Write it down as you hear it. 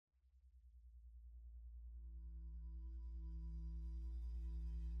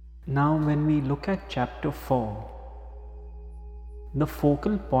Now when we look at chapter 4, the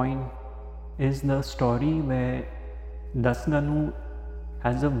focal point is the story where Ganu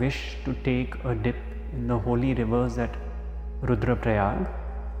has a wish to take a dip in the holy rivers at Prayag,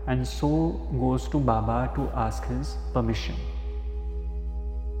 and so goes to Baba to ask his permission.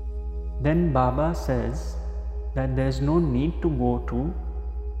 Then Baba says that there is no need to go to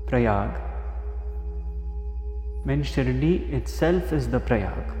Prayag when Shirdi itself is the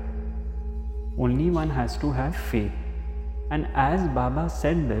Prayag. Only one has to have faith. And as Baba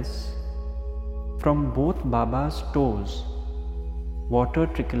said this, from both Baba's toes, water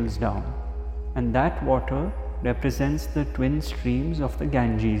trickles down, and that water represents the twin streams of the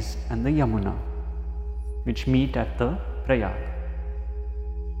Ganges and the Yamuna, which meet at the Prayag.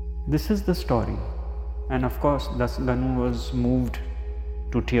 This is the story, and of course Ganu was moved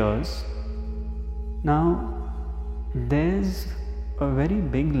to tears. Now, there's a very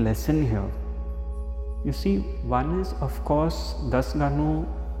big lesson here. You see, one is, of course, Ganu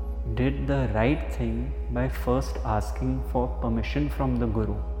did the right thing by first asking for permission from the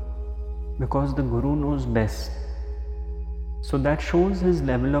Guru, because the Guru knows best. So that shows his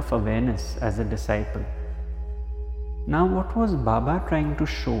level of awareness as a disciple. Now, what was Baba trying to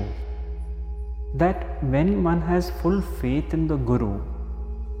show? That when one has full faith in the Guru,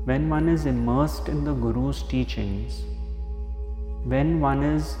 when one is immersed in the Guru's teachings, when one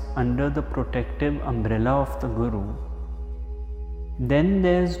is under the protective umbrella of the Guru, then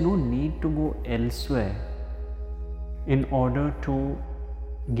there is no need to go elsewhere in order to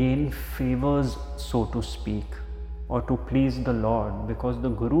gain favors, so to speak, or to please the Lord, because the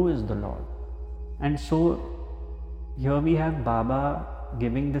Guru is the Lord. And so here we have Baba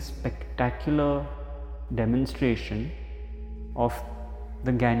giving this spectacular demonstration of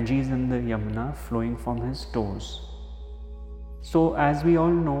the Ganges and the Yamuna flowing from his toes. So as we all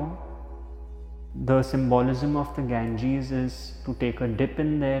know, the symbolism of the Ganges is to take a dip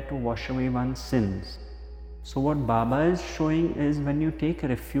in there to wash away one's sins. So what Baba is showing is, when you take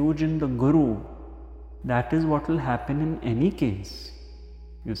refuge in the Guru, that is what will happen in any case,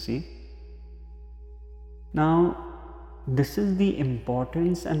 you see. Now, this is the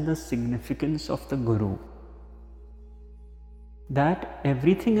importance and the significance of the Guru, that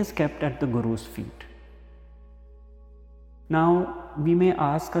everything is kept at the Guru's feet. Now, we may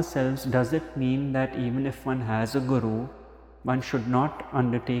ask ourselves, does it mean that even if one has a Guru, one should not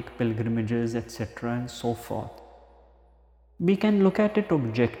undertake pilgrimages, etc. and so forth? We can look at it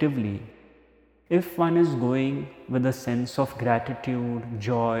objectively. If one is going with a sense of gratitude,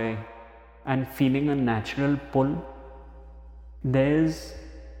 joy, and feeling a natural pull, there is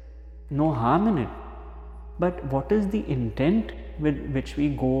no harm in it. But what is the intent with which we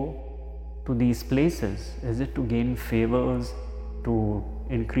go to these places? Is it to gain favors, to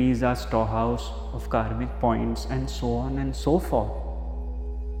increase our storehouse of karmic points, and so on and so forth?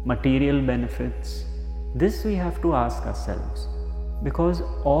 Material benefits? This we have to ask ourselves, because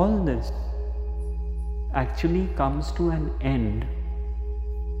all this actually comes to an end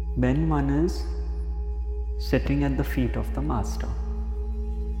when one is sitting at the feet of the Master.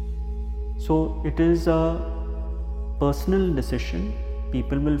 So it is a personal decision.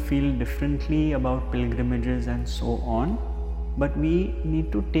 People will feel differently about pilgrimages and so on, but we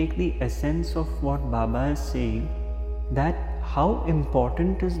need to take the essence of what Baba is saying, that how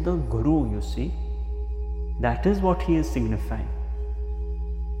important is the Guru, you see. That is what he is signifying.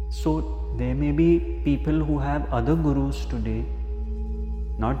 So there may be people who have other Gurus today,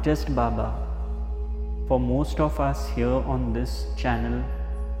 not just Baba. For most of us here on this channel,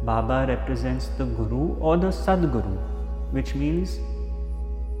 Baba represents the Guru or the Sadguru, which means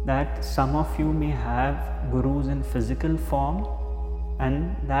that some of you may have Gurus in physical form,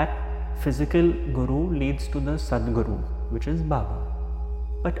 and that physical Guru leads to the Sadguru, which is Baba.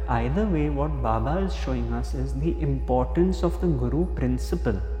 But either way, what Baba is showing us is the importance of the Guru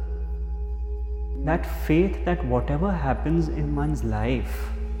principle. That faith that whatever happens in one's life,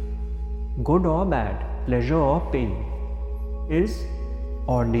 good or bad, pleasure or pain, is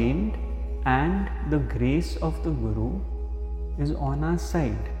ordained, and the grace of the Guru is on our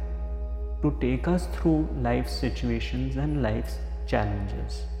side to take us through life's situations and life's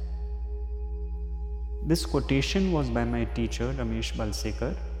challenges. This quotation was by my teacher Ramesh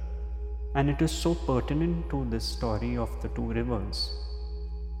Balsekar, and it is so pertinent to this story of the two rivers.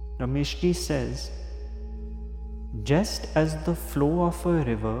 Rameshji says, just as the flow of a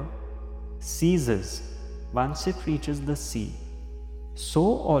river ceases once it reaches the sea, so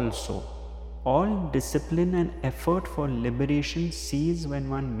also all discipline and effort for liberation cease when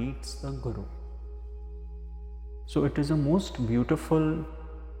one meets the Guru. So it is a most beautiful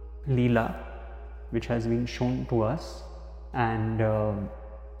leela which has been shown to us, and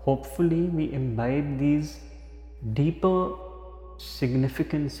hopefully we imbibe these deeper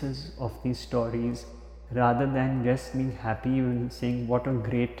significances of these stories rather than just being happy and saying what a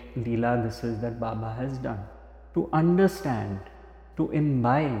great leela this is that Baba has done. To understand, to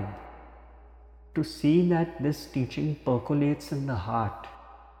imbibe, to see that this teaching percolates in the heart.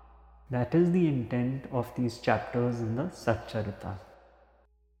 That is the intent of these chapters in the Satcharita.